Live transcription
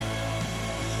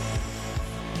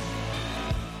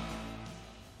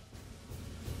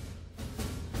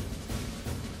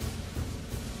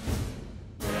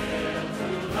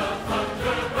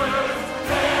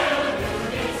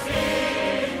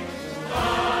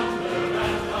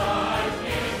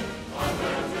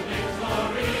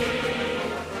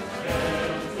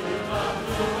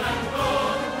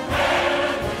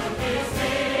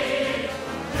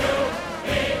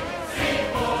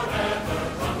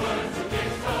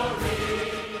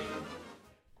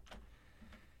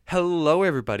Hello,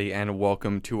 everybody, and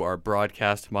welcome to our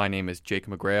broadcast. My name is Jake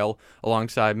McGrail.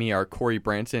 Alongside me are Corey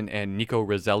Branson and Nico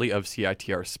Roselli of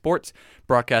CITR Sports,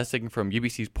 broadcasting from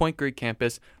UBC's Point Grey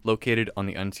campus, located on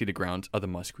the unceded grounds of the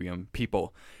Musqueam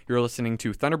people. You're listening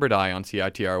to Thunderbird Eye on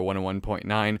CITR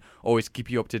 101.9. Always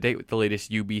keep you up to date with the latest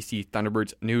UBC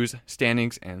Thunderbirds news,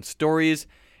 standings, and stories.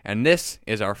 And this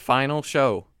is our final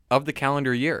show of the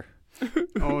calendar year.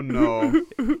 Oh, no.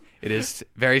 It is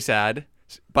very sad.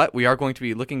 But we are going to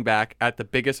be looking back at the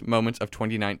biggest moments of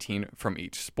 2019 from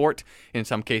each sport. In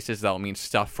some cases, that'll mean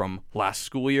stuff from last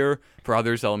school year. For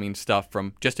others, that'll mean stuff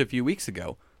from just a few weeks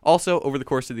ago. Also, over the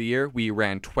course of the year, we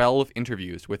ran 12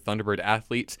 interviews with Thunderbird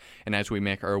athletes. And as we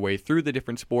make our way through the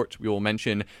different sports, we will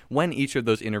mention when each of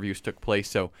those interviews took place.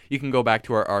 So you can go back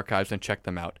to our archives and check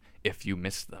them out if you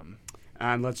missed them.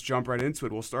 And let's jump right into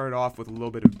it. We'll start off with a little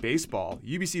bit of baseball.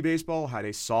 UBC baseball had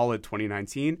a solid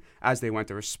 2019 as they went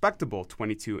a respectable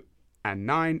 22-9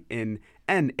 in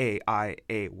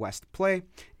NAIA West play.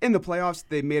 In the playoffs,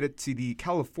 they made it to the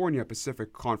California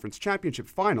Pacific Conference Championship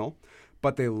final,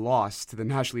 but they lost to the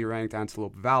nationally ranked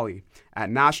Antelope Valley.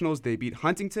 At Nationals, they beat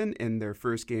Huntington in their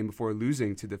first game before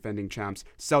losing to defending champs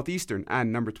Southeastern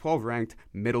and number 12 ranked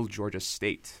Middle Georgia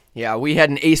State. Yeah, we had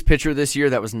an ace pitcher this year.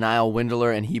 That was Niall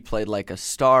Windler, and he played like a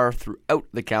star throughout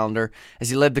the calendar as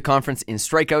he led the conference in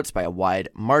strikeouts by a wide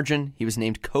margin. He was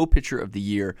named co-pitcher of the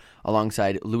year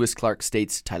alongside Lewis Clark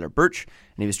State's Tyler Birch,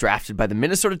 and he was drafted by the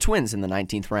Minnesota Twins in the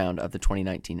 19th round of the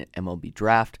 2019 MLB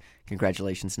draft.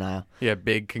 Congratulations, Niall. Yeah,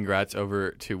 big congrats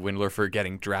over to Windler for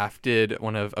getting drafted,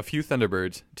 one of a few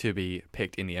Thunderbirds to be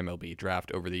picked in the MLB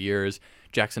draft over the years.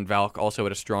 Jackson Valk also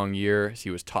had a strong year as he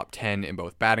was top 10 in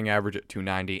both batting average at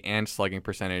 290 and slugging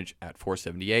percentage at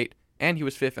 478, and he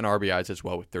was fifth in RBIs as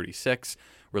well with 36.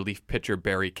 Relief pitcher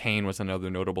Barry Kane was another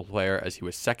notable player as he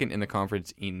was second in the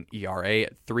conference in ERA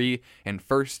at 3 and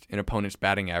first in opponent's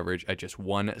batting average at just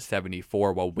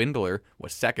 174, while Windler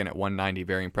was second at 190,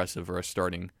 very impressive for a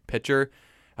starting pitcher.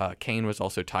 Kane was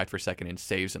also tied for second in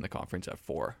saves in the conference at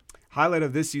 4. Highlight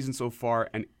of this season so far,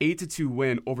 an 8-2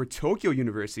 win over Tokyo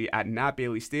University at Nat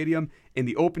Bailey Stadium in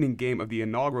the opening game of the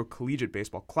inaugural Collegiate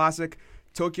Baseball Classic.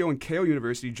 Tokyo and Keio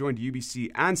University joined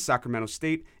UBC and Sacramento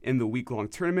State in the week-long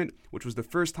tournament, which was the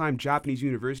first time Japanese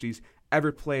universities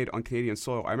ever played on Canadian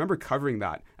soil. I remember covering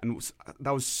that, and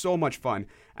that was so much fun.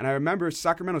 And I remember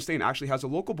Sacramento State actually has a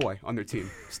local boy on their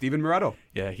team, Steven Moretto.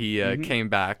 Yeah, he came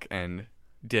back and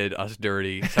did us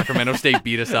dirty. Sacramento State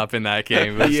beat us up in that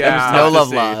game. It was no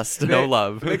love lost. No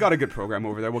love. They got a good program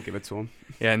over there. We'll give it to them.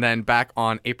 Yeah, and then back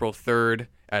on April 3rd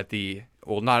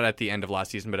not at the end of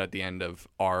last season, but at the end of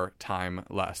our time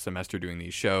last semester doing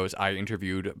these shows, I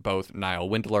interviewed both Niall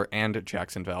Windler and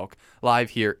Jackson Valk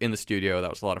live here in the studio. That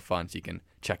was a lot of fun, so you can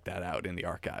check that out in the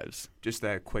archives. Just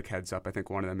a quick heads up, I think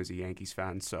one of them is a Yankees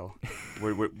fan, so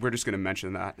we're just going to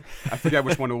mention that. I forget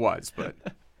which one it was, but...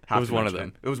 It was one of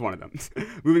them. It was one of them.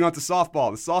 Moving on to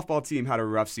softball. The softball team had a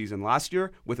rough season last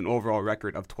year with an overall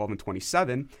record of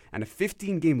 12-27 and a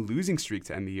 15-game losing streak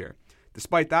to end the year.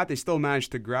 Despite that, they still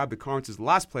managed to grab the conference's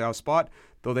last playoff spot,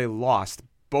 though they lost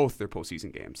both their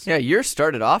postseason games. Yeah, year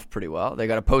started off pretty well. They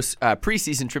got a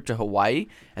preseason trip to Hawaii,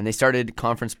 and they started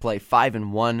conference play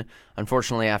 5-1.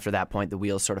 Unfortunately, after that point, the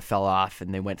wheels sort of fell off,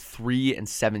 and they went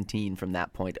 3-17 from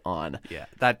that point on. Yeah,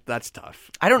 that's tough.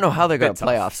 I don't know how they got a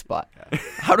playoff spot. Yeah.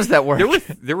 How does that work?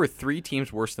 There were 3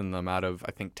 teams worse than them out of,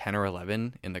 I think, 10 or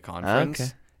 11 in the conference.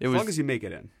 Okay. As long as you make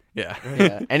it in. Yeah.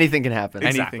 Anything can happen.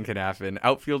 Anything can happen.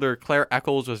 Outfielder Claire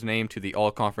Eccles was named to the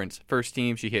All-Conference first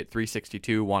team. She hit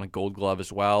 .362, won a Gold Glove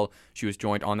as well. She was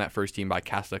joined on that first team by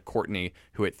Casa Courtney,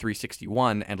 who hit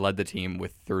 .361 and led the team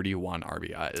with 31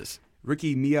 RBIs.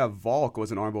 Ricky Mia Volk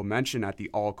was an honorable mention at the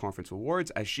All-Conference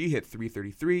Awards as she hit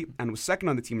 .333 and was second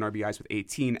on the team in RBIs with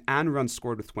 18 and runs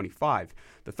scored with 25.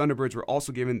 The Thunderbirds were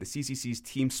also given the CCC's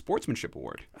Team Sportsmanship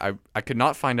Award. I could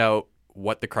not find out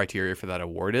what the criteria for that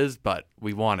award is, but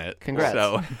we won it. Congrats.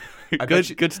 So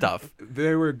good stuff.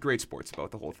 There were great sports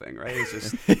about the whole thing, right? It's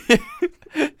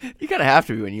just you gotta have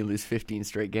to be when you lose 15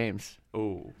 straight games.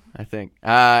 Oh, I think.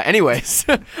 Anyways,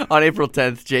 on April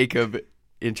 10th, Jacob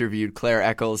interviewed Claire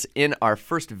Eccles in our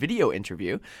first video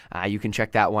interview. You can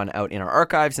check that one out in our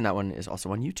archives, and that one is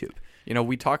also on YouTube. You know,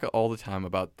 we talk all the time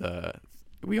about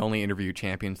we only interview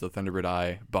champions, the Thunderbird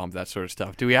Eye bump, that sort of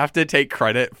stuff. Do we have to take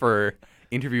credit for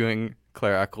interviewing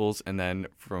Claire Eccles, and then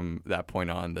from that point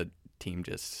on, the team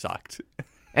just sucked?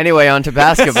 Anyway, on to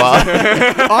basketball.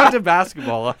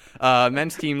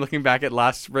 Men's team, looking back at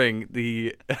last spring,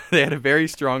 they had a very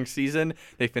strong season.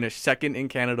 They finished second in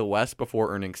Canada West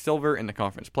before earning silver in the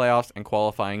conference playoffs and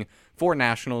qualifying for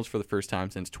nationals for the first time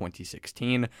since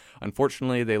 2016.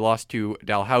 Unfortunately, they lost to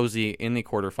Dalhousie in the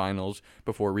quarterfinals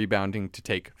before rebounding to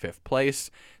take 5th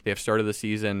place. They have started this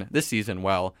season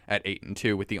well at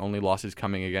 8-2, with the only losses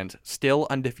coming against still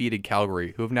undefeated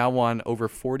Calgary, who have now won over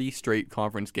 40 straight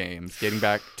conference games, dating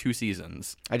back 2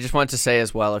 seasons. I just want to say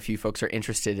as well, if you folks are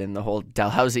interested in the whole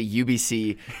Dalhousie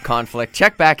UBC conflict,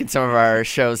 check back in some of our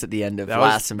shows at the end of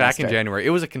last semester. Back in January.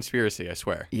 It was a conspiracy, I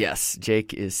swear. Yes,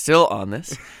 Jake is still on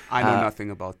this. I know nothing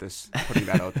about this, putting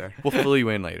that out there. We'll fill you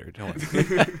in later. Don't worry.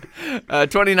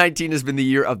 2019 has been the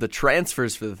year of the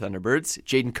transfers for the Thunderbirds.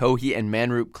 Jaden Cohey and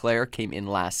Manroop Clare came in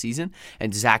last season,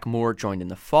 and Zach Moore joined in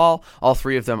the fall. All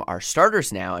 3 of them are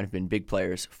starters now and have been big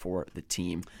players for the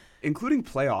team. Including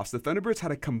playoffs, the Thunderbirds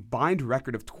had a combined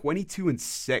record of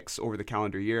 22-6 over the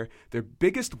calendar year. Their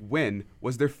biggest win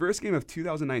was their first game of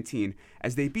 2019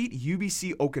 as they beat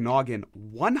UBC Okanagan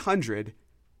 100-29.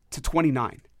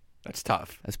 That's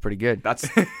tough. That's pretty good.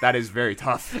 That is very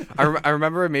tough. I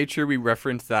remember I made sure we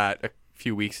referenced that a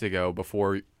few weeks ago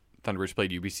before Thunderbirds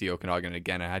played UBC Okanagan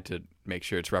again. I had to make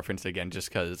sure it's referenced again just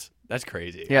because that's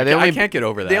crazy. Yeah, I can't get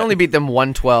over that. They only beat them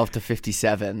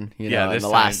 112-57 in the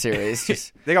last series.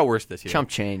 Just they got worse this year. Chump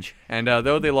change. And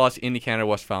though they lost in the Canada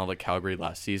West final to Calgary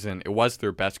last season, it was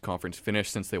their best conference finish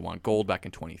since they won gold back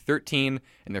in 2013,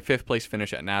 and their 5th place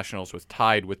finish at Nationals was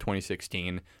tied with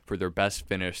 2016 for their best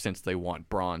finish since they won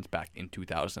bronze back in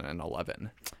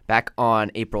 2011. Back on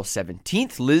April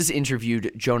 17th, Liz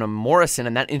interviewed Jonah Morrison,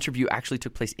 and that interview actually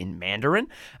took place in Mandarin.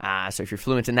 So if you're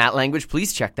fluent in that language,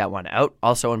 please check that one out.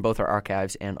 Also on both our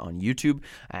archives and on YouTube.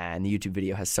 And the YouTube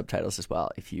video has subtitles as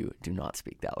well if you do not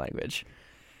speak that language.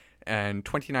 And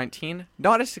 2019,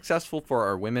 not as successful for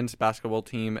our women's basketball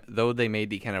team. Though they made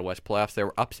the Canada West playoffs, they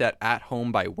were upset at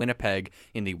home by Winnipeg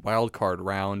in the wild card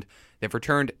round. They've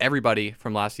returned everybody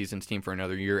from last season's team for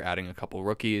another year, adding a couple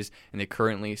rookies, and they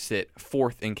currently sit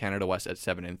 4th in Canada West at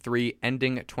 7-3,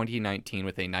 ending 2019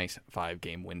 with a nice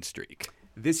 5-game win streak.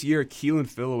 This year, Keelan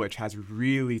Filowich has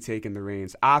really taken the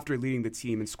reins. After leading the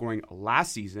team in scoring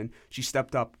last season, she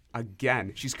stepped up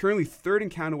again. She's currently 3rd in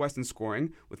Canada West in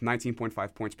scoring with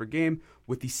 19.5 points per game,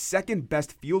 with the 2nd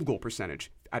best field goal percentage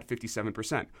at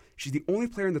 57%. She's the only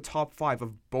player in the top 5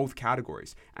 of both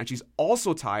categories, and she's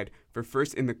also tied for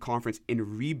 1st in the conference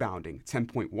in rebounding,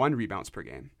 10.1 rebounds per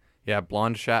game. Yeah,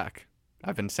 Blonde Shaq.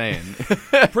 I've been saying.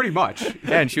 Pretty much.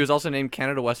 Yeah, and she was also named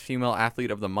Canada West Female Athlete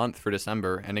of the Month for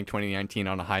December, ending 2019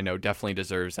 on a high note. Definitely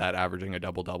deserves that, averaging a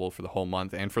double-double for the whole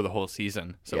month and for the whole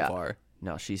season so far.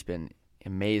 No, she's been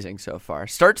amazing so far.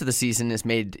 Start to the season is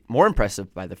made more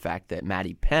impressive by the fact that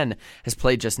Maddie Penn has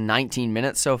played just 19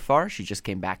 minutes so far. She just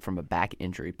came back from a back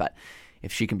injury, but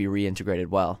if she can be reintegrated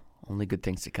well, only good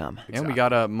things to come. Exactly. And we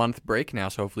got a month break now,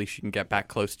 so hopefully she can get back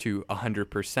close to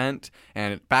 100%.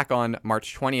 And back on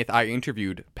March 20th, I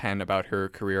interviewed Penn about her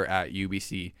career at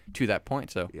UBC to that point,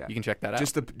 so you can check that out.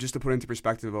 Just to put into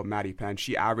perspective about Maddie Penn,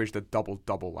 she averaged a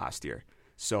double-double last year.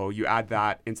 So you add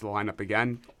that into the lineup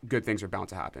again, good things are bound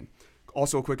to happen.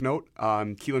 Also, a quick note,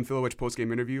 Keelan Filowich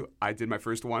post-game interview, I did my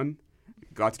first one,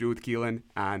 got to do it with Keelan,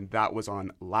 and that was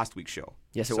on last week's show.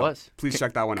 Yes, it was. Please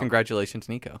check that one out. Congratulations,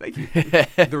 Nico. Thank you.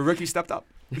 The rookie stepped up.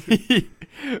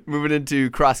 Moving into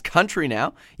cross country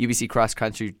now. UBC cross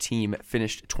country team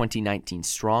finished 2019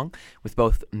 strong, with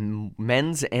both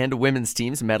men's and women's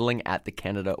teams medaling at the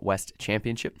Canada West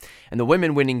Championship, and the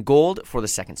women winning gold for the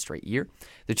 2nd straight year.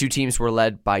 The 2 teams were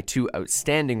led by 2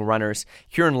 outstanding runners,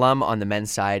 Kieran Lum on the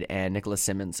men's side and Nicholas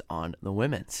Simmons on the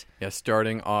women's. Yeah,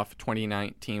 starting off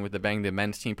 2019 with a bang, the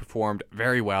men's team performed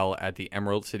very well at the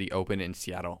Emerald City Open in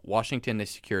Seattle, Washington. They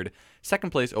secured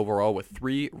 2nd place overall with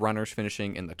 3 runners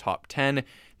finishing in the top 10.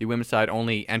 The women's side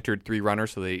only entered 3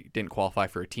 runners, so they didn't qualify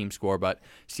for a team score, but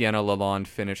Sienna Lalonde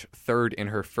finished 3rd in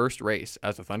her first race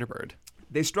as a Thunderbird.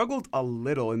 They struggled a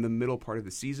little in the middle part of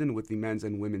the season, with the men's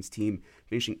and women's team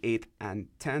finishing 8th and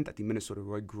 10th at the Minnesota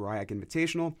Roy Gryak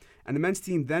Invitational, and the men's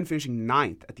team then finishing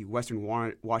 9th at the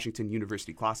Western Washington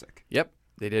University Classic. Yep,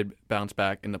 they did bounce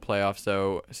back in the playoffs,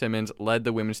 so Simmons led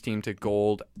the women's team to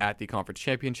gold at the conference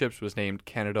championships, was named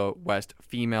Canada West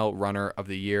Female Runner of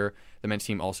the Year. The men's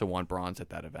team also won bronze at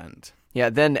that event. Yeah,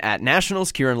 then at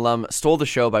Nationals, Kieran Lum stole the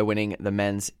show by winning the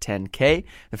men's 10K,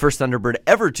 the first Thunderbird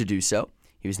ever to do so.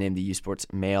 He was named the U Sports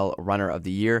Male Runner of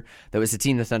the Year. That was the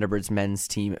team. The Thunderbirds men's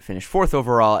team finished 4th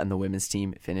overall, and the women's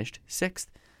team finished 6th.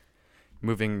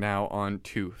 Moving now on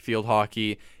to field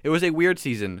hockey. It was a weird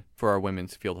season for our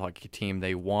women's field hockey team.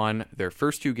 They won their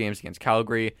first 2 games against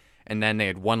Calgary, and then they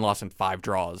had 1 loss and 5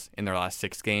 draws in their last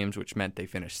 6 games, which meant they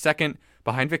finished second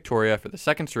behind Victoria for the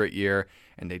second straight year,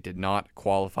 and they did not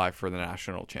qualify for the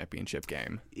national championship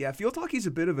game. Yeah, field hockey is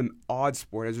a bit of an odd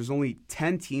sport as there's only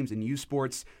 10 teams in U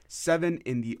Sports, 7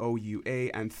 in the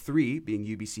OUA, and 3 being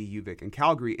UBC, UVic, and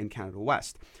Calgary in Canada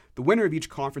West. The winner of each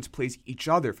conference plays each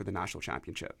other for the national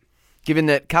championship. Given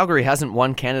that Calgary hasn't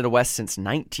won Canada West since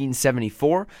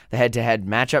 1974, the head-to-head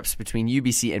matchups between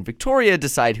UBC and Victoria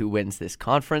decide who wins this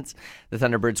conference. The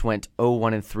Thunderbirds went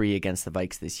 0-1-3 against the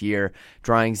Vikes this year,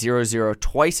 drawing 0-0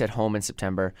 twice at home in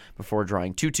September before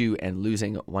drawing 2-2 and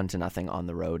losing 1-0 on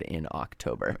the road in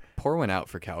October. Pour one out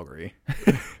for Calgary.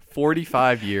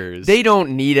 45 years. They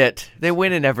don't need it. They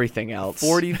win in everything else.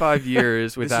 45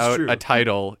 years without a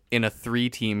title in a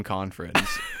 3-team conference.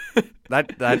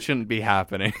 That shouldn't be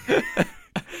happening.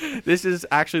 This is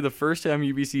actually the first time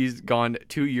UBC's gone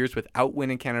 2 years without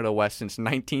winning Canada West since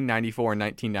 1994 and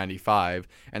 1995,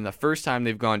 and the first time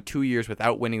they've gone 2 years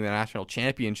without winning the national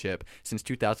championship since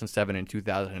 2007 and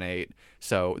 2008.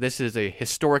 So this is a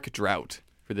historic drought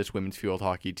for this women's field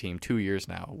hockey team. 2 years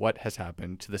now. What has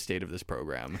happened to the state of this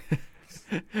program?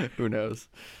 Who knows?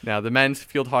 Now, the men's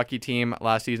field hockey team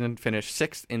last season finished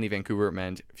 6th in the Vancouver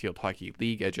Men's Field Hockey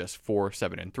League at just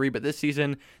 4-7-3, but this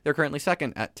season they're currently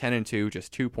second at 10-2,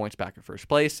 just 2 points back at first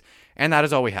place, and that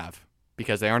is all we have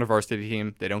because they aren't a varsity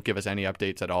team. They don't give us any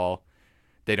updates at all.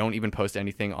 They don't even post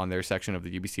anything on their section of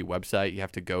the UBC website. You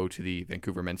have to go to the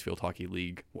Vancouver Men's Field Hockey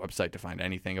League website to find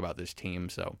anything about this team.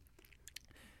 So,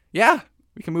 yeah.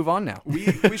 We can move on now.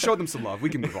 We showed them some love. We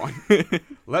can move on.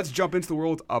 Let's jump into the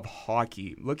world of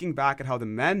hockey. Looking back at how the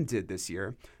men did this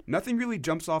year, nothing really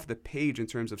jumps off the page in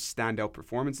terms of standout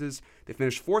performances. They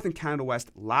finished 4th in Canada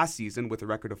West last season with a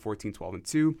record of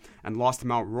 14-12-2 and lost to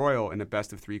Mount Royal in a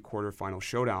best-of-3 quarterfinal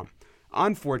showdown.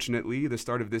 Unfortunately, the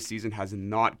start of this season has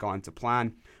not gone to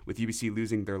plan, with UBC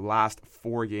losing their last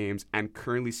 4 games and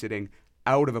currently sitting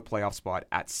out of a playoff spot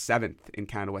at 7th in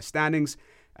Canada West standings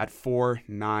at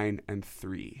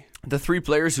 4-9-3. The 3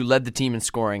 players who led the team in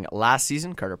scoring last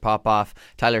season, Carter Popoff,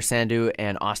 Tyler Sandu,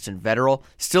 and Austin Vetterl,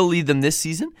 still lead them this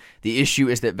season. The issue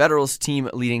is that Vetterl's team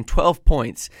leading 12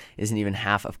 points isn't even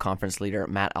half of conference leader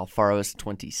Matt Alfaro's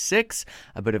 26.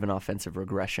 A bit of an offensive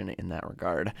regression in that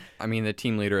regard. I mean, the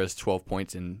team leader has 12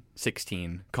 points in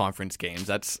 16 conference games.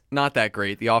 That's not that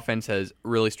great. The offense has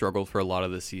really struggled for a lot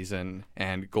of the season,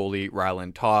 and goalie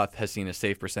Ryland Toth has seen a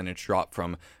save percentage drop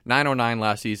from .909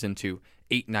 last season to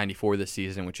 .894 this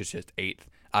season, which is just 8th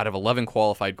out of 11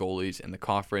 qualified goalies in the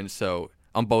conference. So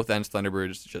on both ends,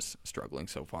 Thunderbirds just struggling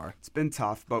so far. It's been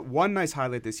tough, but one nice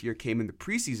highlight this year came in the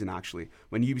preseason, actually,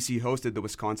 when UBC hosted the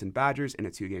Wisconsin Badgers in a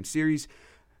 2-game series.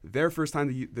 Their first time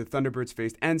the Thunderbirds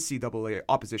faced NCAA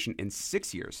opposition in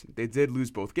 6 years. They did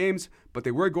lose both games, but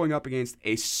they were going up against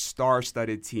a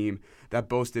star-studded team that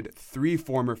boasted 3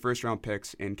 former first-round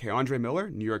picks in Keandre Miller,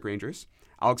 New York Rangers,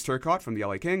 Alex Turcotte from the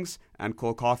LA Kings, and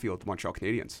Cole Caulfield, Montreal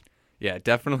Canadiens. Yeah,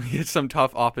 definitely it's some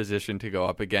tough opposition to go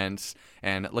up against.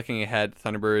 And looking ahead,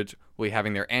 Thunderbirds will be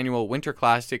having their annual Winter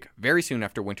Classic very soon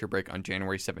after winter break on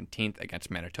January 17th against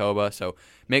Manitoba. So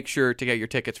make sure to get your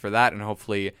tickets for that, and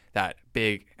hopefully that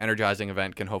big, energizing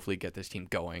event can hopefully get this team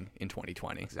going in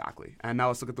 2020. Exactly. And now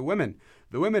let's look at the women.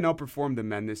 The women outperformed the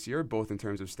men this year, both in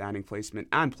terms of standing placement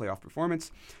and playoff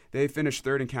performance. They finished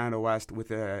 3rd in Canada West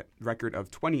with a record of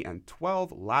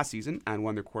 20-12 last season and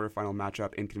won their quarterfinal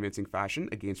matchup in convincing fashion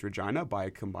against Regina by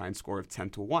a combined score of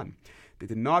 10-1. They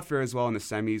did not fare as well in the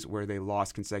semis, where they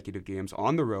lost consecutive games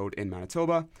on the road in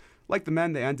Manitoba. Like the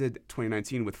men, they ended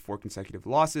 2019 with 4 consecutive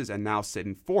losses and now sit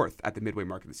in 4th at the midway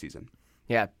mark of the season.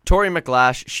 Yeah, Tori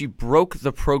McLash, she broke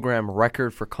the program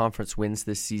record for conference wins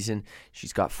this season.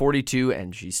 She's got 42,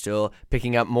 and she's still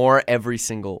picking up more every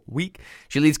single week.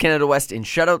 She leads Canada West in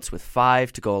shutouts with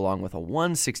 5 to go along with a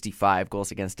 165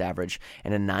 goals against average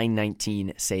and a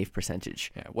 919 save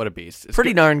percentage. Yeah, what a beast. It's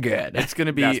pretty darn good. It's going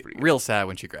to be real sad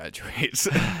when she graduates.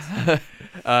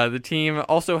 The team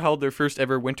also held their first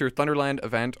ever Winter Thunderland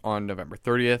event on November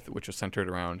 30th, which was centered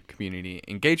around community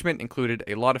engagement, included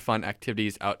a lot of fun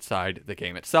activities outside the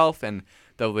game itself, and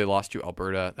though they lost to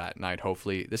Alberta that night,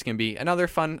 hopefully this can be another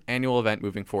fun annual event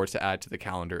moving forward to add to the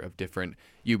calendar of different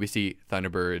UBC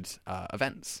Thunderbirds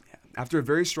events. After a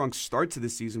very strong start to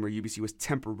this season where UBC was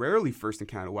temporarily first in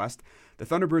Canada West, the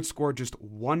Thunderbirds scored just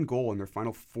 1 goal in their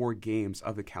final 4 games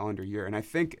of the calendar year. And I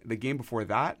think the game before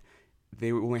that,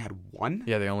 they only had 1.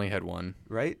 Yeah, they only had 1.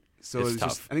 Right? So it's it was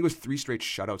tough. I think it was 3 straight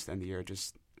shutouts to end the year. It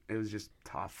was just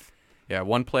tough. Yeah,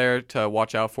 one player to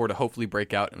watch out for to hopefully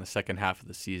break out in the second half of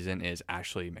the season is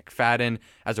Ashley McFadden.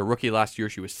 As a rookie last year,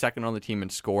 she was second on the team in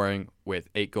scoring with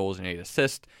 8 goals and 8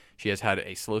 assists. She has had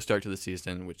a slow start to the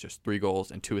season with just 3 goals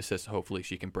and 2 assists. Hopefully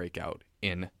she can break out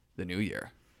in the new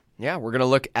year. Yeah, we're going to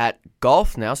look at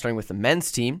golf now, starting with the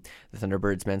men's team. The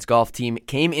Thunderbirds men's golf team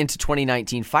came into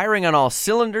 2019 firing on all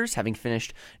cylinders, having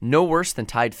finished no worse than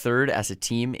tied third as a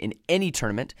team in any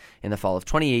tournament in the fall of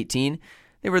 2018.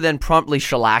 They were then promptly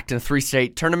shellacked in 3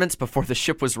 straight tournaments before the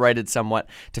ship was righted somewhat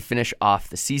to finish off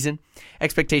the season.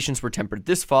 Expectations were tempered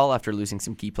this fall after losing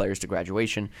some key players to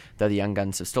graduation, though the young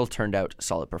guns have still turned out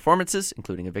solid performances,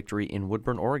 including a victory in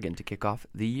Woodburn, Oregon to kick off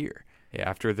the year. Yeah,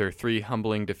 after their 3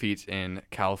 humbling defeats in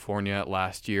California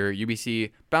last year,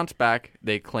 UBC bounced back.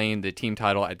 They claimed the team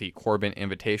title at the Corbin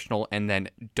Invitational and then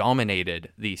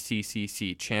dominated the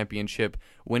CCC Championship,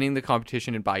 winning the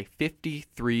competition by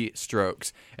 53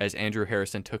 strokes as Andrew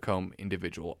Harrison took home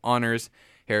individual honors.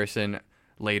 Harrison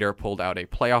later pulled out a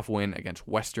playoff win against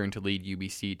Western to lead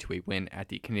UBC to a win at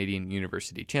the Canadian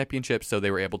University Championship, so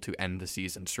they were able to end the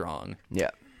season strong.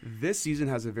 Yeah. This season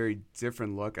has a very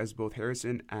different look as both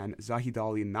Harrison and Zahid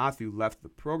Ali Nathu left the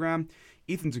program.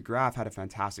 Ethan DeGraff had a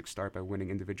fantastic start by winning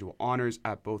individual honors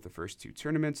at both the first 2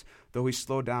 tournaments, though he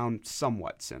slowed down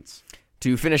somewhat since.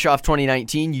 To finish off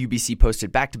 2019, UBC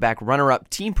posted back-to-back runner-up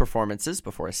team performances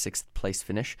before a 6th-place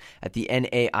finish at the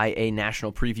NAIA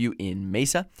National Preview in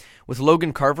Mesa. With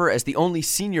Logan Carver as the only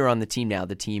senior on the team now,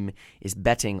 the team is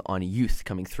betting on youth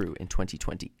coming through in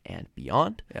 2020 and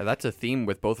beyond. Yeah, that's a theme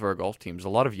with both of our golf teams. A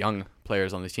lot of young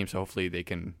players on this team, so hopefully they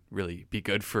can really be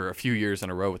good for a few years in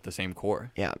a row with the same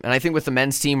core. Yeah, and I think with the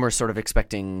men's team, we're sort of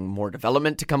expecting more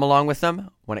development to come along with them.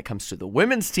 When it comes to the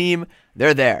women's team,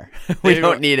 they're there. We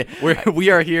don't need it. We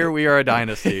are here. We are a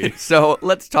dynasty. So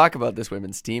let's talk about this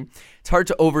women's team. It's hard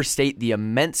to overstate the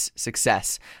immense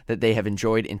success that they have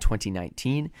enjoyed in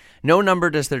 2019. No number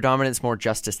does their dominance more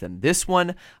justice than this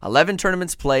one. 11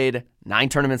 tournaments played, 9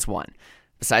 tournaments won.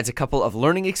 Besides a couple of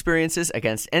learning experiences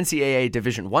against NCAA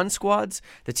Division I squads,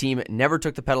 the team never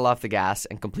took the pedal off the gas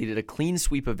and completed a clean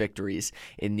sweep of victories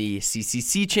in the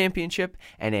CCC Championship,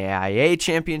 NAIA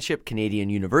Championship,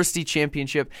 Canadian University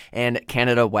Championship, and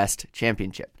Canada West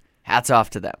Championship. Hats off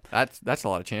to them. That's a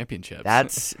lot of championships.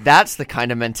 That's the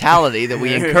kind of mentality that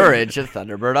we encourage at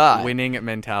Thunderbird Eye. Winning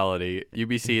mentality.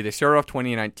 UBC, they started off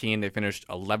 2019. They finished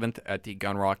 11th at the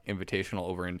Gunrock Invitational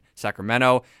over in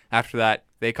Sacramento. After that,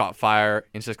 they caught fire.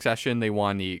 In succession, they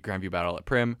won the Grandview Battle at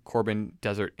Prim, Corbin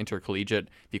Desert Intercollegiate,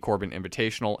 the Corbin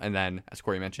Invitational, and then, as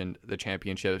Corey mentioned, the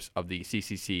championships of the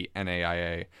CCC,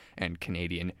 NAIA, and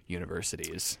Canadian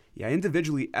universities. Yeah,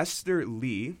 individually, Esther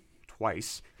Lee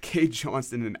twice, Kay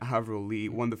Johnston and Avril Lee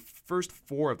won the first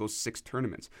 4 of those 6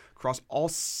 tournaments. Across all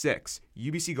 6,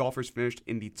 UBC golfers finished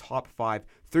in the top 5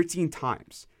 13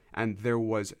 times. And there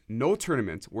was no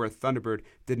tournament where a Thunderbird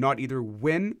did not either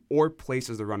win or place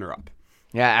as the runner-up.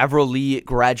 Yeah, Avril Lee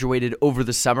graduated over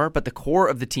the summer, but the core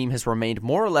of the team has remained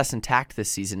more or less intact this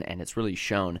season, and it's really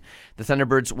shown. The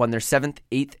Thunderbirds won their 7th,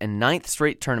 8th, and 9th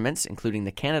straight tournaments, including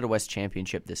the Canada West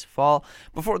Championship this fall,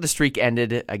 before the streak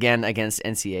ended again against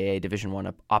NCAA Division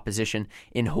I opposition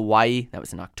in Hawaii. That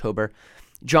was in October.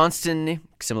 Johnston,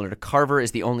 similar to Carver,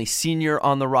 is the only senior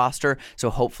on the roster, so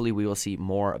hopefully we will see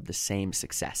more of the same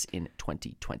success in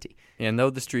 2020. And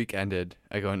though the streak ended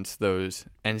against those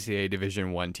NCAA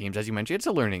Division I teams, as you mentioned, it's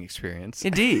a learning experience.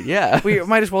 Indeed, yeah. We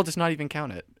might as well just not even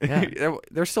count it. Yeah.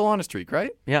 They're still on a streak, right?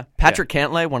 Yeah. Patrick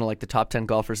Cantlay, one of the top 10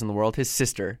 golfers in the world, his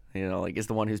sister, is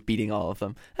the one who's beating all of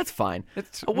them. That's fine.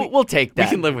 We'll take that.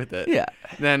 We can live with it. Yeah.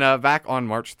 Then back on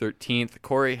March 13th,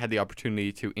 Corey had the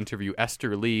opportunity to interview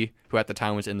Esther Lee, who at the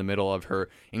time was in the middle of her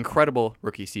incredible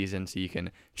rookie season, so you can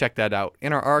check that out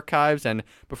in our archives. And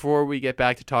before we get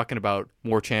back to talking about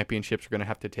more championships, we're going to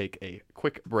have to take a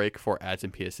quick break for ads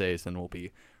and PSAs, and we'll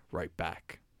be right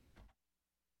back.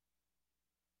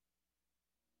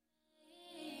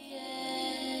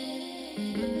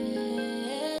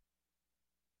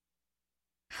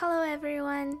 Hello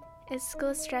everyone! Is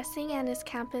school stressing and is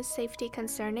campus safety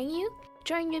concerning you?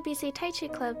 Join UBC Tai Chi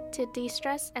Club to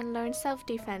de-stress and learn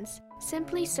self-defense.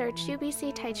 Simply search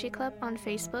UBC Tai Chi Club on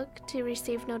Facebook to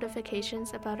receive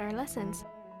notifications about our lessons.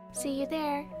 See you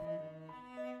there!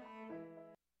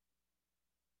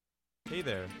 Hey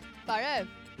there! Barev,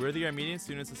 We're the Armenian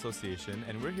Students Association,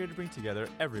 and we're here to bring together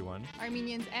everyone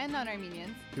Armenians and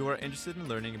non-Armenians. who are interested in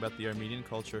learning about the Armenian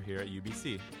culture here at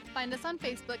UBC. Find us on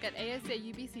Facebook at ASA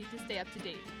UBC to stay up to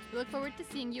date. We look forward to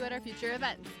seeing you at our future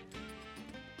events.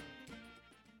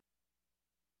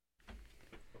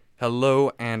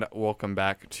 Hello and welcome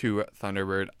back to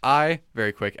Thunderbird.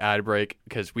 Very quick ad break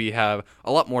because we have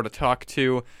a lot more to talk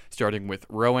to. Starting with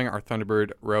rowing, our Thunderbird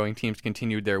rowing teams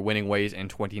continued their winning ways in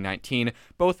 2019,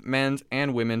 both men's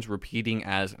and women's repeating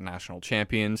as national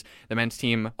champions. The men's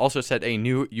team also set a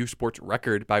new U Sports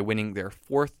record by winning their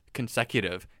 4th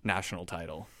consecutive national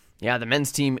title. Yeah, the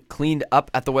men's team cleaned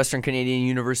up at the Western Canadian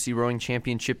University Rowing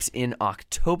Championships in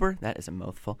October. That is a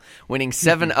mouthful. Winning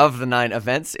 7 of the 9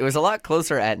 events. It was a lot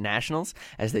closer at nationals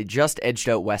as they just edged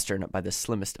out Western by the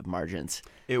slimmest of margins.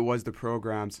 It was the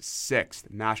program's 6th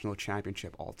national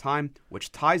championship all time,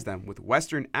 which ties them with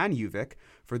Western and UVic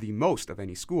for the most of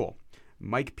any school.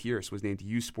 Mike Pierce was named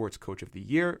U Sports Coach of the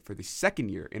Year for the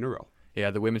 2nd year in a row. Yeah,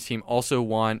 the women's team also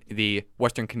won the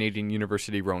Western Canadian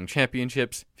University Rowing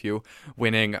Championships,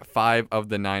 winning 5 of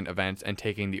the 9 events and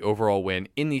taking the overall win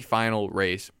in the final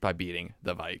race by beating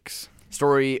the Vikes.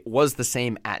 Story was the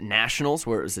same at Nationals,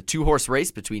 where it was a 2-horse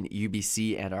race between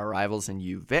UBC and our rivals in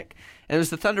UVic. And it was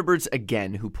the Thunderbirds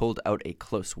again who pulled out a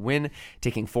close win,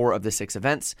 taking 4 of the 6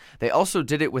 events. They also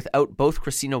did it without both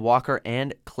Christina Walker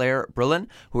and Claire Brillin,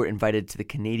 who were invited to the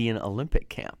Canadian Olympic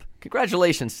camp.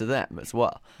 Congratulations to them as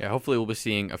well. Yeah, hopefully we'll be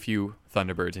seeing a few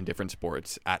Thunderbirds in different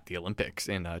sports at the Olympics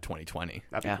in 2020.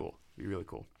 That'd be cool. That'd be really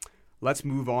cool. Let's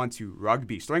move on to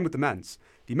rugby, starting with the men's.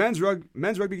 The men's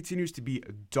rugby continues to be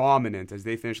dominant as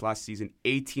they finished last season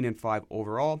 18-5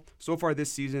 overall. So far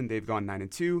this season, they've gone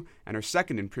 9-2 and are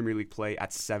second in Premier League play at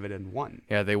 7-1.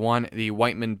 Yeah, they won the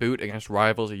Whiteman Boot against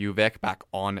rivals at UVic back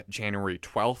on January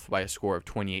 12th by a score of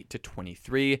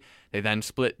 28-23. They then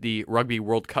split the Rugby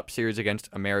World Cup Series against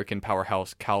American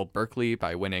powerhouse Cal Berkeley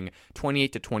by winning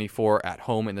 28-24 at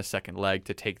home in the second leg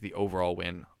to take the overall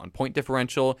win on point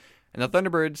differential. And the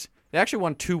Thunderbirds, they actually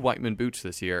won 2 Whiteman Boots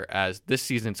this year, as this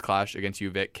season's clash against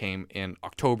UVic came in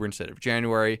October instead of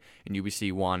January, and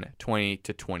UBC won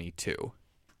 20-22.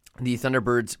 The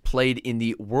Thunderbirds played in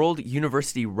the World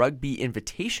University Rugby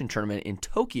Invitation Tournament in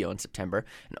Tokyo in September,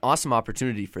 an awesome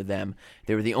opportunity for them.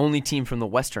 They were the only team from the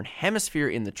Western Hemisphere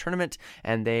in the tournament,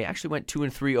 and they actually went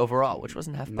 2-3 overall, which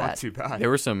wasn't half bad. Not too bad. There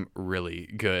were some really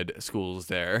good schools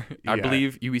there. I Yeah.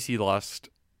 believe UBC lost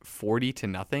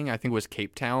 40-0. I think it was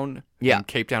Cape Town. Yeah. And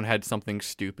Cape Town had something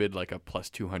stupid like a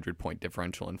plus 200 point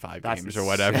differential in 5 That's games or insane.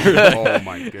 whatever. Oh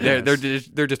my goodness.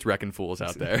 they're just wrecking fools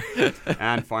out there.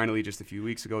 And finally, just a few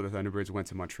weeks ago, the Thunderbirds went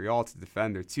to Montreal to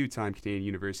defend their 2-time Canadian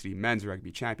University Men's Rugby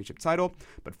Championship title,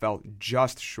 but fell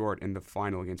just short in the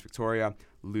final against Victoria,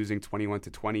 losing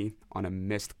 21-20 on a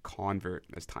missed convert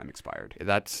as time expired.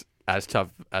 That's as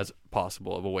tough as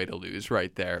possible of a way to lose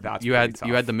right there. That's you pretty had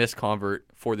you had tough. the missed convert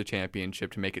for the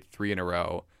championship to make it 3 in a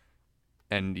row,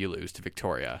 and you lose to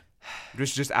Victoria.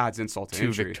 This just adds insult to To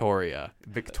injury.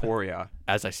 Victoria.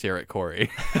 As I stare at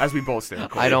Corey. As we both stare.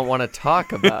 I don't want to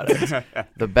talk about it.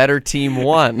 The better team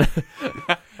won.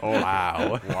 Oh,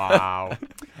 wow. Wow.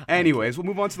 Anyways, we'll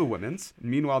move on to the women's.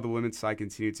 Meanwhile, the women's side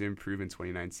continued to improve in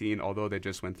 2019. Although they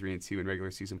just went 3-2 in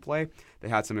regular season play, they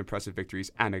had some impressive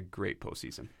victories and a great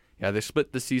postseason. Yeah, they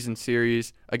split the season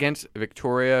series against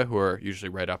Victoria, who are usually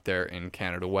right up there in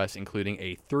Canada West, including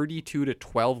a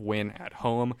 32-12 win at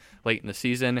home late in the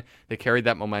season. They carried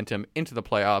that momentum into the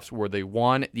playoffs, where they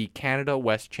won the Canada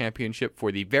West Championship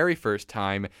for the very first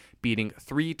time, beating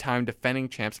 3-time defending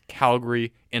champs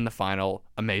Calgary in the final.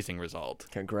 Amazing result.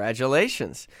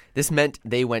 Congratulations. This meant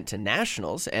they went to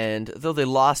nationals, and though they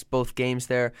lost both games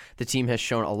there, the team has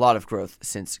shown a lot of growth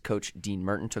since Coach Dean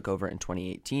Merton took over in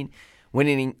 2018.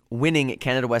 Winning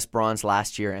Canada West bronze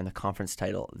last year and the conference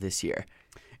title this year.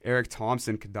 Eric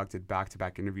Thompson conducted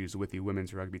back-to-back interviews with the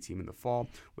women's rugby team in the fall,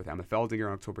 with Emma Feldinger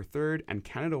on October 3rd and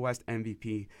Canada West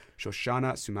MVP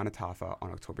Shoshana Sumanatafa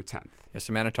on October 10th. Yeah,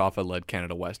 Sumanatafa led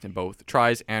Canada West in both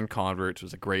tries and converts,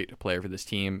 was a great player for this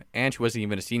team, and she wasn't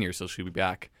even a senior, so she'll be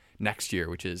back next year,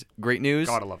 which is great news.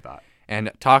 Gotta love that.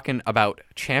 And talking about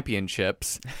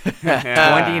championships,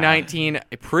 2019,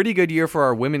 a pretty good year for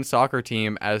our women's soccer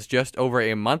team, as just over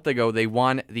a month ago, they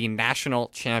won the national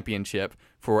championship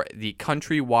for the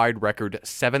countrywide record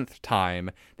 7th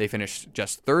time. They finished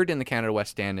just 3rd in the Canada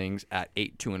West standings at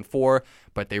 8-2-4,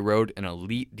 but they rode an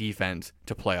elite defense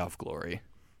to playoff glory.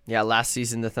 Yeah, last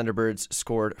season the Thunderbirds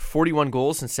scored 41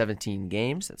 goals in 17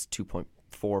 games. That's 2.4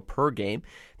 per game.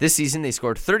 This season they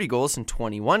scored 30 goals in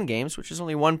 21 games, which is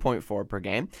only 1.4 per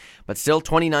game. But still,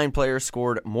 29 players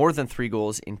scored more than 3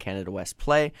 goals in Canada West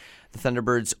play. The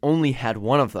Thunderbirds only had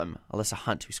one of them, Alyssa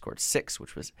Hunt, who scored 6,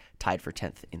 which was tied for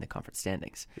 10th in the conference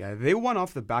standings. Yeah, they won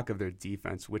off the back of their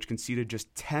defense, which conceded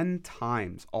just 10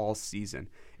 times all season.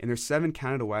 In their 7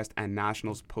 Canada West and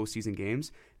Nationals postseason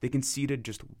games, they conceded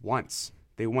just once.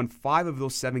 They won 5 of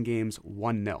those 7 games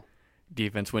 1-0.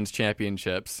 Defense wins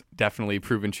championships. Definitely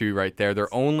proven true right there.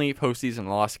 Their only postseason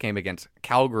loss came against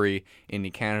Calgary in the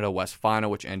Canada West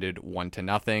Final, which ended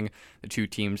 1-0. The two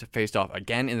teams faced off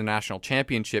again in the national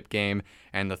championship game,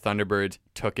 and the Thunderbirds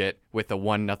took it with a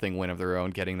 1-0 win of their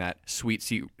own, getting that sweet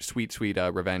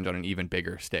revenge on an even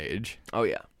bigger stage. Oh,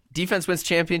 yeah. Defense wins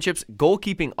championships.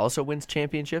 Goalkeeping also wins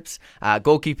championships.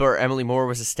 Goalkeeper Emily Moore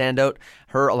was a standout.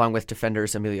 Her, along with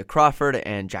defenders Amelia Crawford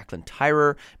and Jacqueline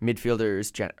Tyrer, midfielder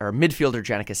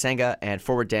Janica Senga, and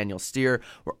forward Daniel Steer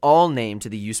were all named to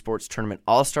the U Sports Tournament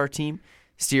All-Star team.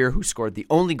 Steer, who scored the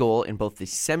only goal in both the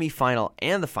semi-final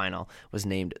and the final, was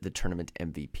named the tournament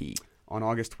MVP. On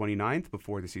August 29th,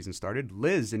 before the season started,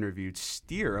 Liz interviewed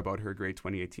Steer about her great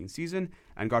 2018 season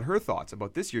and got her thoughts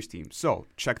about this year's team. So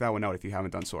check that one out if you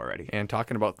haven't done so already. And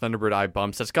talking about Thunderbird eye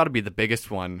bumps, that's got to be the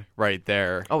biggest one right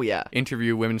there. Oh, yeah.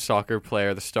 Interview women's soccer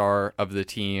player, the star of the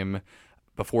team,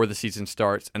 before the season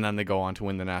starts, and then they go on to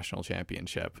win the national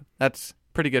championship. That's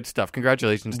pretty good stuff.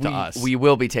 Congratulations to us. We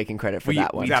will be taking credit for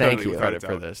that one. Thank you. Credit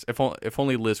for this. If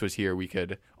only Liz was here, we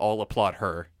could all applaud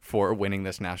her for winning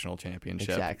this national championship.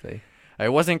 Exactly.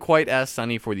 It wasn't quite as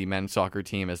sunny for the men's soccer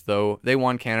team, as though they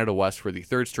won Canada West for the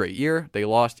third straight year. They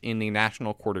lost in the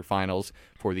national quarterfinals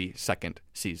for the second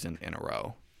season in a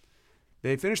row.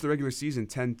 They finished the regular season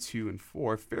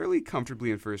 10-2-4, fairly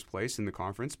comfortably in first place in the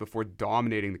conference before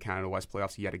dominating the Canada West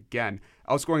playoffs yet again,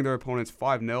 outscoring their opponents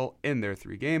 5-0 in their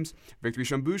 3 games. Victory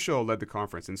Chambucho led the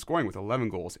conference in scoring with 11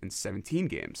 goals in 17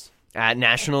 games. At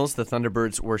Nationals, the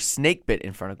Thunderbirds were snake-bit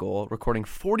in front of goal, recording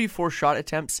 44 shot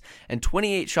attempts and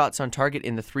 28 shots on target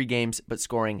in the 3 games, but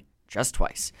scoring just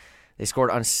twice. They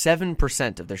scored on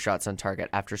 7% of their shots on target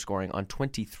after scoring on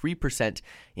 23%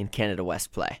 in Canada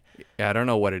West play. Yeah, I don't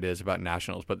know what it is about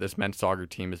Nationals, but this men's soccer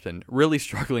team has been really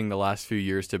struggling the last few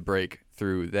years to break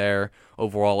through there.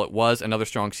 Overall, it was another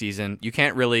strong season. You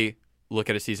can't really look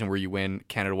at a season where you win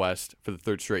Canada West for the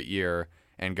third straight year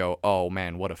and go, oh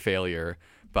man, what a failure.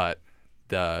 But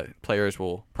the players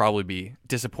will probably be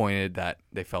disappointed that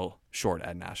they fell short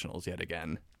at Nationals yet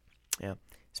again. Yeah.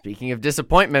 Speaking of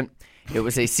disappointment, it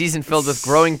was a season filled with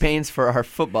growing pains for our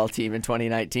football team in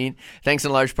 2019, thanks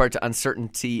in large part to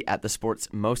uncertainty at the sport's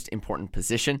most important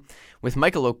position. With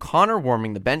Michael O'Connor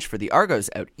warming the bench for the Argos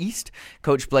out east,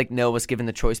 Coach Blake Nill was given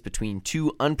the choice between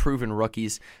 2 unproven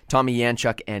rookies, Tommy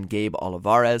Yanchuk and Gabe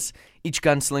Olivares. Each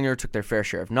gunslinger took their fair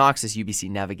share of knocks as UBC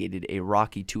navigated a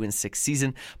rocky 2-6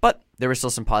 season, but there were still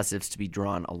some positives to be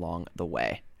drawn along the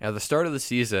way. At the start of the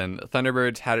season,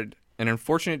 Thunderbirds had an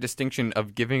unfortunate distinction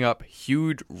of giving up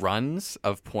huge runs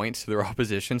of points to their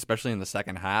opposition, especially in the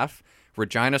second half.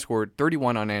 Regina scored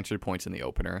 31 unanswered points in the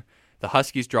opener. The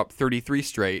Huskies dropped 33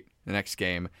 straight the next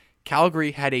game.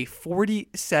 Calgary had a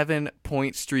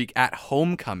 47-point streak at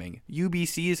homecoming,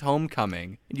 UBC's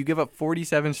homecoming, and you give up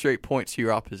 47 straight points to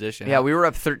your opposition. Yeah, we were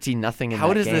up 13-0 in that game.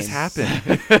 How does this happen?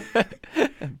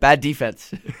 Bad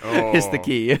defense is the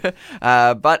key.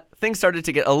 But things started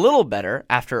to get a little better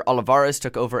after Olivares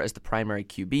took over as the primary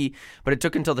QB, but it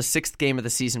took until the 6th game of the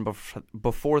season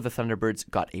before the Thunderbirds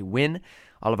got a win.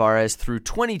 Olivares threw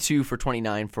 22 for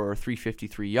 29 for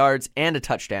 353 yards and a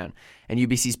touchdown, and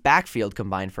UBC's backfield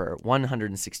combined for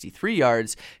 163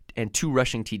 yards and 2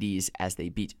 rushing TDs as they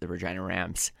beat the Regina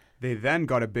Rams. They then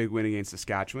got a big win against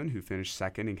Saskatchewan, who finished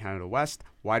second in Canada West.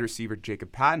 Wide receiver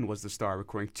Jacob Patton was the star,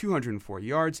 recording 204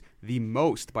 yards, the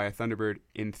most by a Thunderbird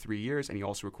in 3 years, and he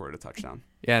also recorded a touchdown.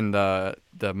 Yeah, and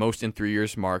the most in 3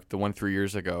 years mark, the one 3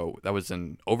 years ago, that was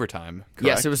in overtime, correct?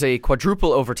 Yes, it was a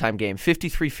quadruple overtime game,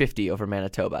 53-50 over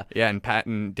Manitoba. Yeah, and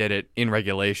Patton did it in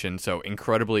regulation, so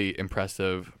incredibly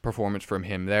impressive performance from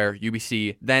him there.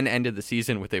 UBC then ended the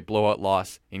season with a blowout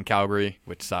loss in Calgary,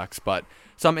 which sucks, but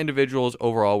some individuals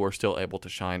overall were still able to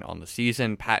shine on the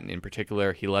season. Patton in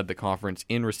particular, he led the conference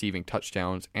in receiving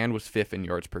touchdowns and was 5th in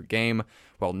yards per game,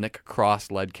 while Nick Cross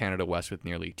led Canada West with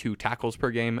nearly 2 tackles per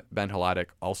game. Ben Hladek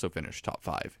also finished top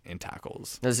 5 in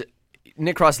tackles.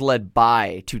 Nick Cross led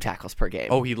by 2 tackles per game.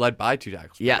 Oh, he led by 2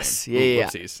 tackles per yes, game. Yeah.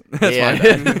 Whoopsies.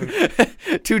 That's my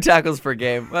bad. 2 tackles per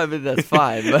game. I mean, that's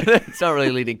fine, but it's not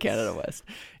really leading Canada West.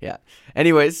 Yeah.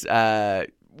 Anyways,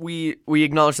 we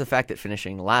acknowledge the fact that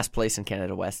finishing last place in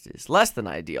Canada West is less than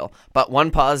ideal, but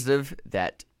one positive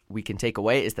that we can take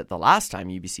away is that the last time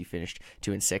UBC finished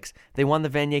 2-6, they won the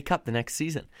Vanier Cup the next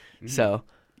season. Mm-hmm. So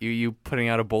you putting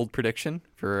out a bold prediction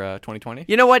for 2020?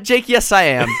 You know what, Jake? Yes, I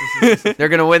am. They're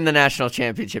going to win the national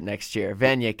championship next year,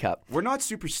 Vanier Cup. We're not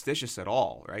superstitious at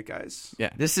all, right, guys? Yeah.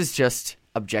 This is just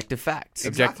objective facts.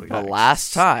 Exactly. The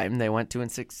last time they went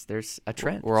 2-6, there's a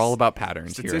trend. We're all about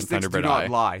patterns here in Statistics Thunderbird do not Eye.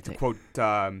 lie, to quote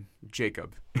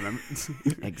Jacob. Remember?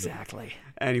 Exactly.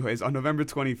 Anyways, on November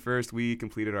 21st, we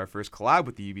completed our first collab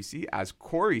with the UBC as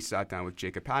Corey sat down with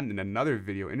Jacob Patton in another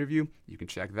video interview. You can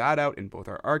check that out in both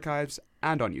our archives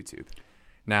and on YouTube.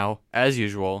 Now, as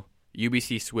usual,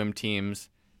 UBC swim teams,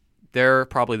 they're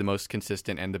probably the most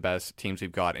consistent and the best teams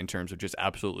we've got in terms of just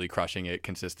absolutely crushing it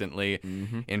consistently.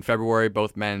 Mm-hmm. In February,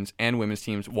 both men's and women's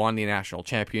teams won the national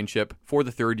championship for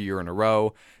the third year in a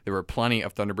row. There were plenty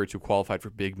of Thunderbirds who qualified for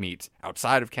big meets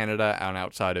outside of Canada and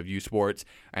outside of U Sports.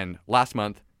 And last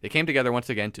month, they came together once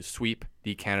again to sweep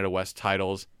the Canada West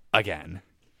titles again.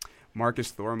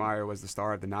 Marcus Thormeyer was the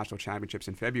star of the national championships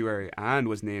in February and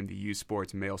was named the U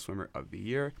Sports Male Swimmer of the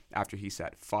Year after he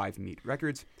set 5 meet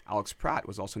records. Alex Pratt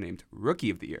was also named Rookie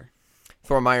of the Year.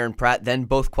 Thormeyer and Pratt then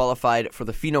both qualified for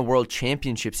the FINA World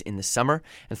Championships in the summer,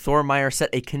 and Thormeyer set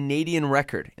a Canadian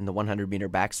record in the 100-meter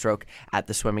backstroke at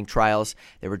the swimming trials.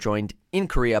 They were joined in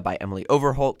Korea by Emily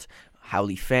Overholt,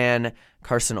 Howley Fan,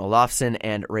 Carson Olofsson,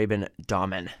 and Rabin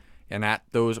Dahman. And at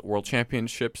those World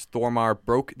Championships, Thormeyer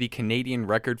broke the Canadian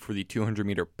record for the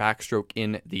 200-meter backstroke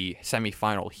in the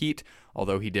semifinal heat,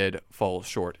 although he did fall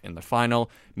short in the final.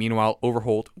 Meanwhile,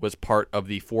 Overholt was part of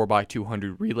the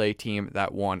 4x200 relay team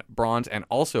that won bronze and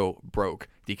also broke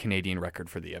the Canadian record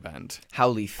for the event.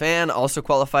 Howley Fan also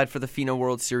qualified for the FINA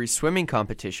World Series swimming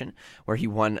competition, where he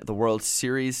won the World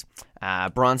Series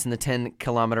bronze in the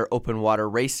 10-kilometer open water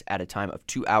race at a time of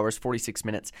 2 hours, 46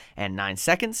 minutes, and 9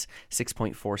 seconds,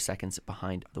 6.4 seconds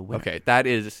behind the winner. Okay, that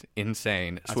is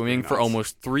insane. That's Swimming pretty for nuts.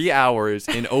 almost 3 hours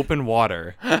in open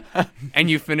water, and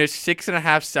you finish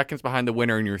 6.5 seconds behind the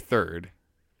winner and you're third.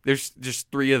 There's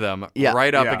just 3 of them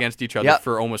right up against each other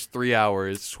for almost 3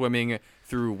 hours, swimming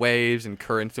through waves and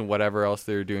currents and whatever else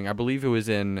they're doing. I believe it was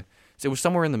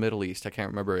somewhere in the Middle East. I can't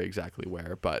remember exactly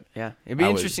where, but yeah, it'd be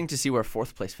interesting to see where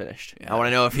 4th place finished. Yeah. I want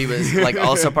to know if he was like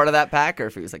also part of that pack or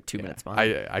if he was like 2 minutes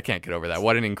behind. I can't get over that.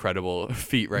 What an incredible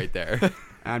feat right there.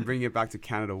 And bringing it back to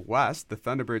Canada West, the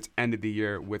Thunderbirds ended the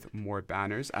year with more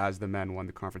banners as the men won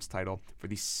the conference title for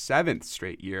the 7th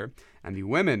straight year, and the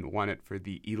women won it for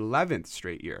the 11th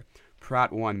straight year.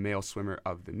 Pratt won Male Swimmer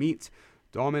of the Meet.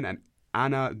 Dolman and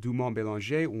Anna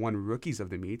Dumont-Bélanger won Rookies of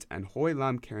the Meet, and Hoi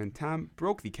Lam Karen Tam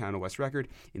broke the Canada West record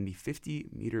in the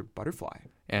 50-meter butterfly.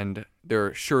 And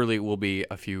there surely will be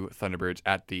a few Thunderbirds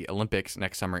at the Olympics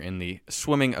next summer in the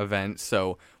swimming event,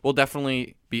 so we'll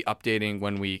definitely be updating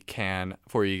when we can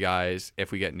for you guys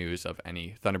if we get news of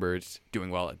any Thunderbirds doing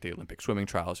well at the Olympic swimming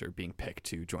trials or being picked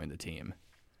to join the team.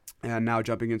 And now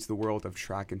jumping into the world of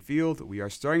track and field, we are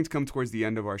starting to come towards the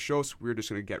end of our show, so we're just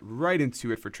going to get right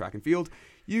into it for track and field.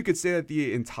 You could say that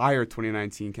the entire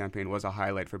 2019 campaign was a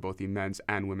highlight for both the men's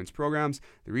and women's programs.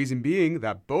 The reason being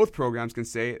that both programs can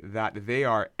say that they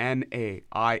are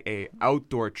NAIA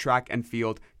Outdoor Track and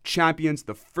Field champions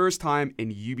the first time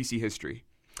in UBC history.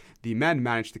 The men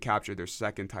managed to capture their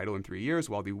second title in 3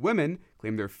 years, while the women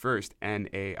claimed their first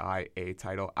NAIA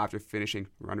title after finishing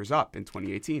runners-up in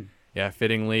 2018. Yeah,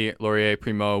 fittingly, Laurier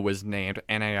Primo was named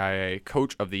NAIA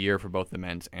Coach of the Year for both the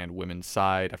men's and women's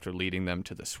side after leading them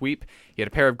to the sweep. He had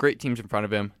a pair of great teams in front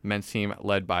of him. The men's team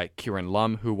led by Kieran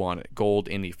Lum, who won gold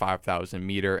in the 5,000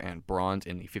 meter and bronze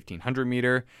in the 1,500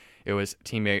 meter. It was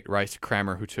teammate Rice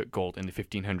Kramer who took gold in the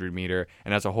 1,500 meter.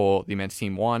 And as a whole, the men's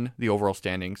team won the overall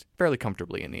standings fairly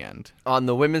comfortably in the end. On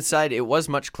the women's side, it was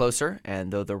much closer,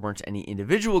 and though there weren't any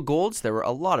individual golds, there were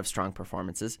a lot of strong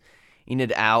performances.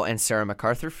 Enid Au and Sarah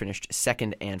MacArthur finished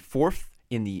 2nd and 4th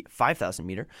in the 5,000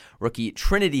 meter. Rookie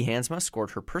Trinity Hansma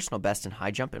scored her personal best in high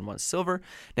jump and won silver.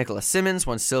 Nicola Simmons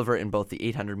won silver in both the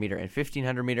 800 meter and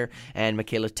 1,500 meter, and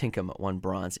Michaela Tinkham won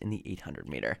bronze in the 800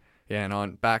 meter. Yeah,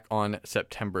 and back on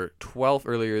September 12th,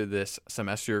 earlier this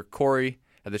semester, Corey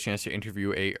had the chance to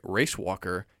interview a race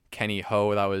walker, Kenny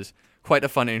Ho. That was quite a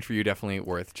fun interview, definitely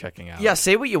worth checking out. Yeah,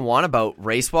 say what you want about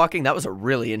race walking. That was a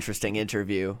really interesting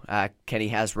interview. Kenny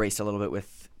has raced a little bit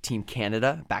with Team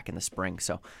Canada back in the spring,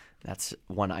 so that's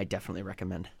one I definitely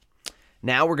recommend.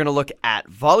 Now we're going to look at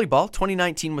volleyball.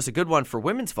 2019 was a good one for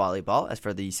women's volleyball, as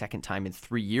for the second time in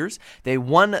 3 years. They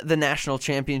won the national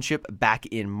championship back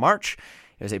in March.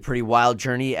 It was a pretty wild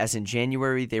journey, as in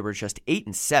January they were just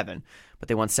 8-7, but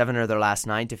they won 7 of their last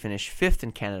 9 to finish 5th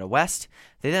in Canada West.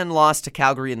 They then lost to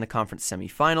Calgary in the conference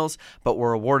semifinals, but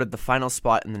were awarded the final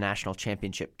spot in the national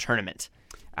championship tournament.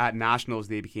 At Nationals,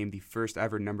 they became the first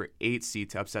ever number 8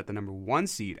 seed to upset the number 1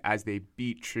 seed as they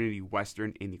beat Trinity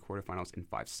Western in the quarterfinals in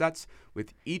 5 sets,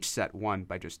 with each set won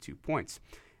by just 2 points.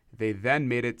 They then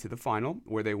made it to the final,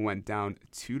 where they went down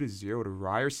 2-0 to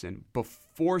Ryerson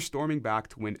before storming back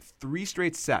to win 3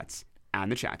 straight sets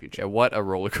and the championship. Yeah, what a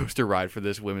roller coaster ride for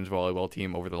this women's volleyball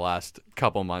team over the last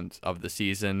couple months of the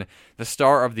season. The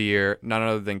star of the year, none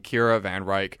other than Kira Van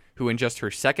Rijk, who in just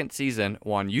her second season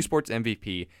won U Sports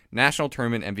MVP, National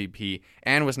Tournament MVP,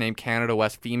 and was named Canada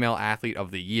West Female Athlete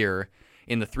of the Year.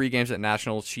 In the 3 games at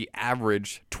Nationals, she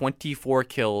averaged 24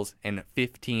 kills and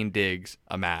 15 digs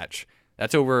a match.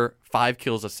 That's over 5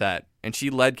 kills a set. And she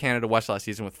led Canada West last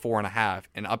season with 4.5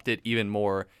 and upped it even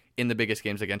more in the biggest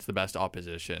games against the best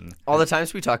opposition. All the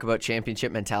times we talk about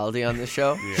championship mentality on this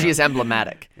show, she is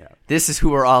emblematic. Yeah. This is who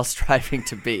we're all striving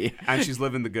to be. And she's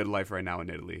living the good life right now in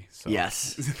Italy. So.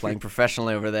 Yes, playing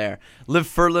professionally over there. Liv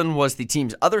Furlan was the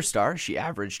team's other star. She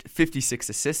averaged 56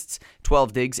 assists,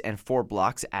 12 digs, and 4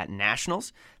 blocks at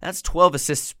Nationals. That's 12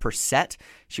 assists per set.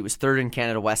 She was third in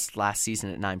Canada West last season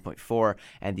at 9.4,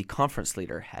 and the conference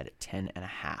leader had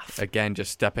 10.5. Again,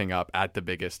 just stepping up at the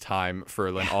biggest time.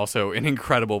 Furlan, also an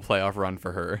incredible playoff run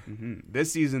for her. Mm-hmm.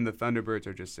 This season, the Thunderbirds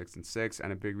are just 6-6,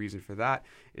 and a big reason for that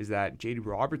is that JD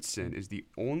Robertson is the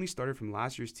only starter from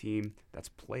last year's team that's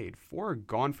played. 4 are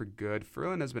gone for good.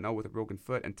 Furlan has been out with a broken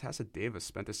foot, and Tessa Davis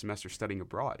spent the semester studying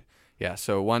abroad. Yeah,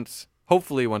 so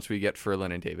hopefully once we get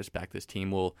Furlan and Davis back, this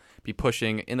team will be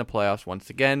pushing in the playoffs once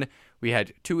again. We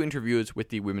had 2 interviews with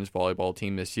the women's volleyball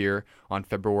team this year. On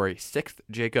February 6th,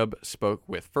 Jacob spoke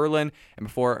with Furlan, and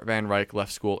before Van Rijk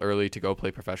left school early to go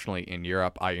play professionally in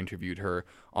Europe, I interviewed her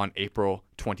on April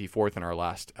 24th in our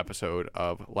last episode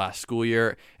of last school year.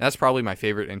 And that's probably my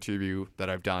favorite interview that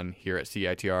I've done here at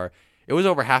CITR. It was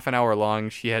over half an hour long.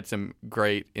 She had some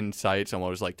great insights on what it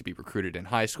was like to be recruited in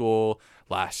high school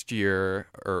last year,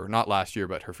 or not last year,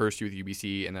 but her first year with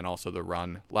UBC, and then also the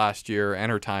run last year, and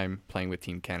her time playing with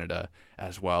Team Canada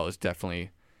as well. Is definitely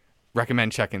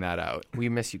recommend checking that out. We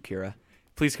miss you, Kira.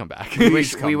 Please come back. We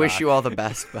wish you all the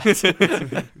best.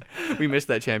 But we miss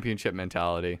that championship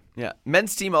mentality. Yeah,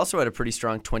 men's team also had a pretty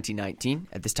strong 2019.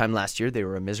 At this time last year, they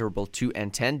were a miserable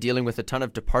 2-10, dealing with a ton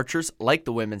of departures, like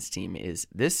the women's team is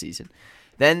this season.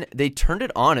 Then they turned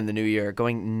it on in the new year,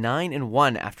 going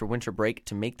 9-1 after winter break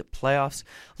to make the playoffs,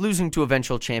 losing to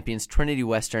eventual champions Trinity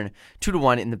Western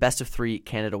 2-1 in the best-of-3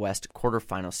 Canada West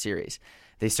quarterfinal series.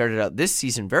 They started out this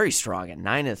season very strong at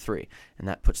 9-3, and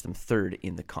that puts them third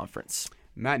in the conference.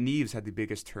 Matt Neves had the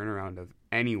biggest turnaround of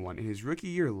anyone. In his rookie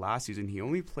year last season, he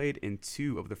only played in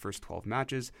 2 of the first 12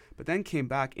 matches, but then came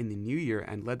back in the new year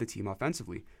and led the team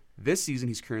offensively. This season,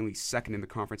 he's currently second in the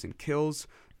conference in kills,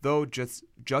 though just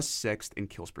 6th in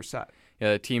kills per set.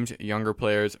 Yeah, the team's younger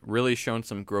players really shown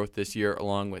some growth this year,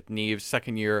 along with Neves.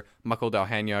 Second year, Muckle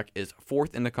Dalhaniuk is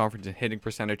 4th in the conference in hitting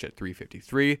percentage at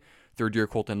 .353. Third year,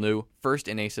 Colton Liu, first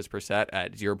in assists per set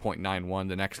at 0.91.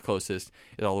 The next closest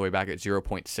is all the way back at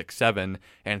 0.67.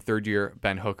 And third year,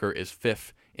 Ben Hooker is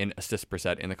 5th in assists per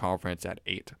set in the conference at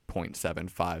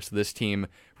 8.75. So this team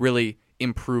really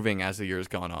improving as the year's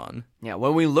gone on. Yeah,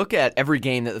 when we look at every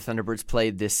game that the Thunderbirds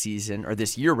played this season, or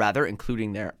this year rather,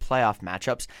 including their playoff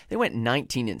matchups, they went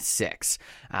 19-6.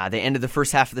 They ended the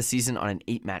first half of the season on an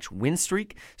 8-match win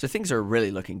streak, so things are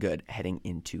really looking good heading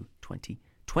into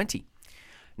 2020.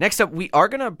 Next up, we are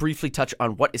going to briefly touch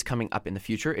on what is coming up in the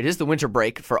future. It is the winter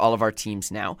break for all of our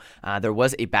teams now. There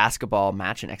was a basketball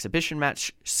match, an exhibition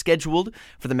match, scheduled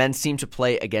for the men's team to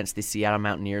play against the Seattle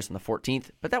Mountaineers on the 14th,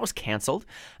 but that was canceled.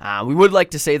 We would like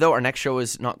to say, though, our next show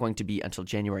is not going to be until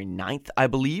January 9th, I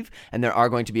believe, and there are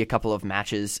going to be a couple of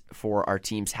matches for our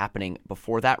teams happening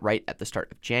before that, right at the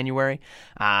start of January.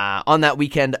 On that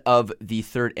weekend of the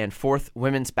 3rd and 4th,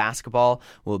 women's basketball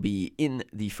will be in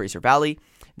the Fraser Valley.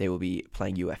 They will be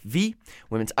playing UFV.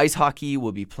 Women's ice hockey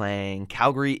will be playing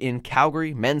Calgary in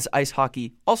Calgary. Men's ice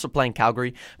hockey also playing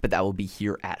Calgary, but that will be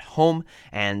here at home.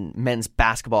 And men's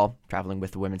basketball, traveling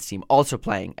with the women's team, also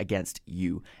playing against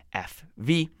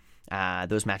UFV.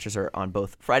 Those matches are on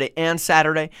both Friday and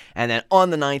Saturday. And then on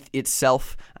the 9th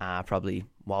itself, probably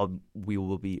while we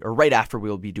will be, or right after we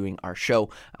will be doing our show,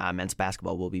 men's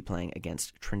basketball will be playing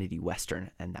against Trinity Western,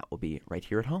 and that will be right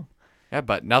here at home. Yeah,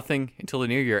 but nothing until the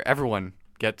new year. Everyone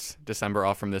gets December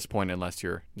off from this point unless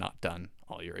you're not done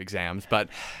all your exams. But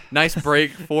nice break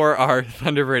for our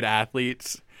Thunderbird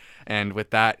athletes. And with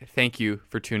that, thank you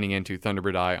for tuning in to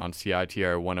Thunderbird Eye on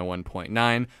CITR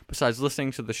 101.9. Besides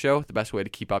listening to the show, the best way to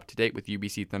keep up to date with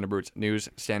UBC Thunderbirds news,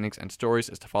 standings, and stories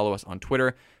is to follow us on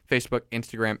Twitter, Facebook,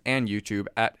 Instagram, and YouTube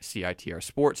at CITR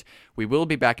Sports. We will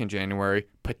be back in January,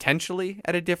 potentially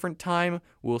at a different time.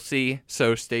 We'll see,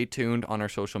 so stay tuned on our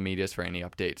social medias for any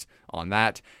updates on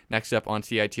that. Next up on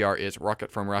CITR is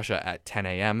Rocket from Russia at 10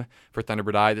 a.m. For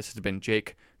Thunderbird Eye, this has been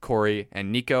Jake Corey,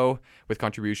 and Nico, with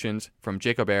contributions from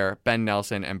Jacob Air, Ben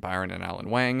Nelson, and Byron and Alan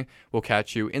Wang. We'll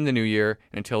catch you in the new year.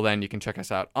 And until then, you can check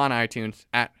us out on iTunes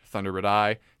at Thunderbird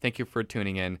Eye. Thank you for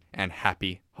tuning in, and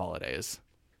happy holidays.